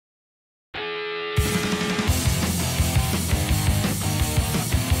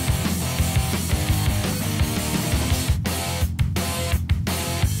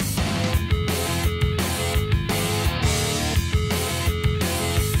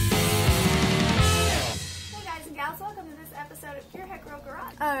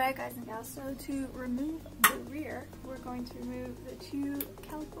Alright guys and gals, so to remove the rear, we're going to remove the two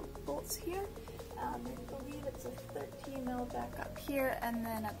caliper bolts here. I believe it's a 13mm back up here, and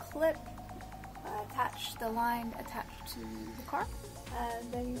then a clip attached, the line attached to the car.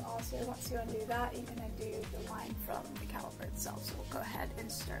 And then you also, once you undo that, you can undo the line from the caliper itself. So we'll go ahead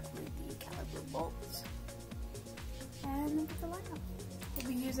and start with the caliper bolts. And then put the line on. We'll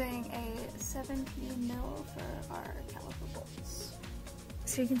be using a 17mm for our caliper bolts.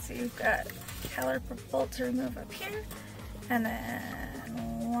 So you can see we've got caliper bolt to remove up here, and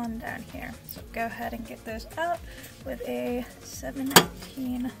then one down here. So go ahead and get those out with a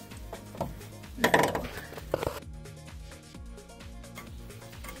 17mm.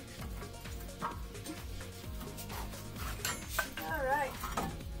 Alright,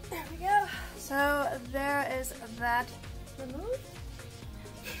 there we go. So there is that removed.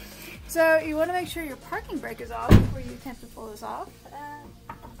 So you want to make sure your parking brake is off before you attempt to pull this off.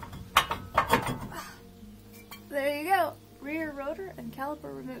 There you go, rear rotor and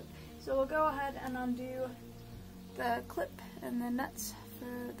caliper removed. So we'll go ahead and undo the clip and the nuts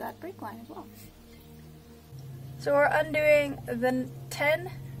for that brake line as well. So we're undoing the 10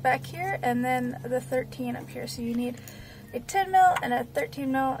 back here and then the 13 up here. So you need a 10mm and a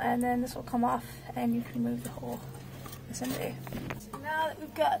 13mm, and then this will come off and you can remove the whole assembly. So now that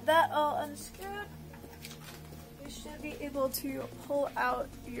we've got that all unscrewed, you should be able to pull out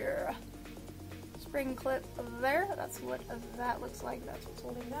your spring clip there. That's what that looks like. That's what's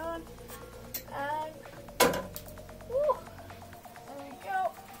holding that on. And whew, there we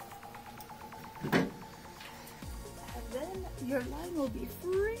go. And then your line will be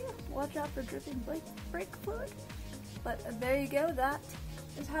free. Watch out for dripping brake fluid. But there you go. That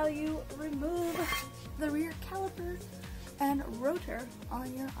is how you remove the rear caliper and rotor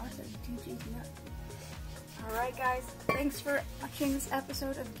on your R32 GTR. Alright guys, thanks for watching this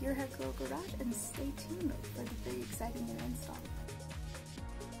episode of Gearhead Girl Garage, and stay tuned for the big exciting new install.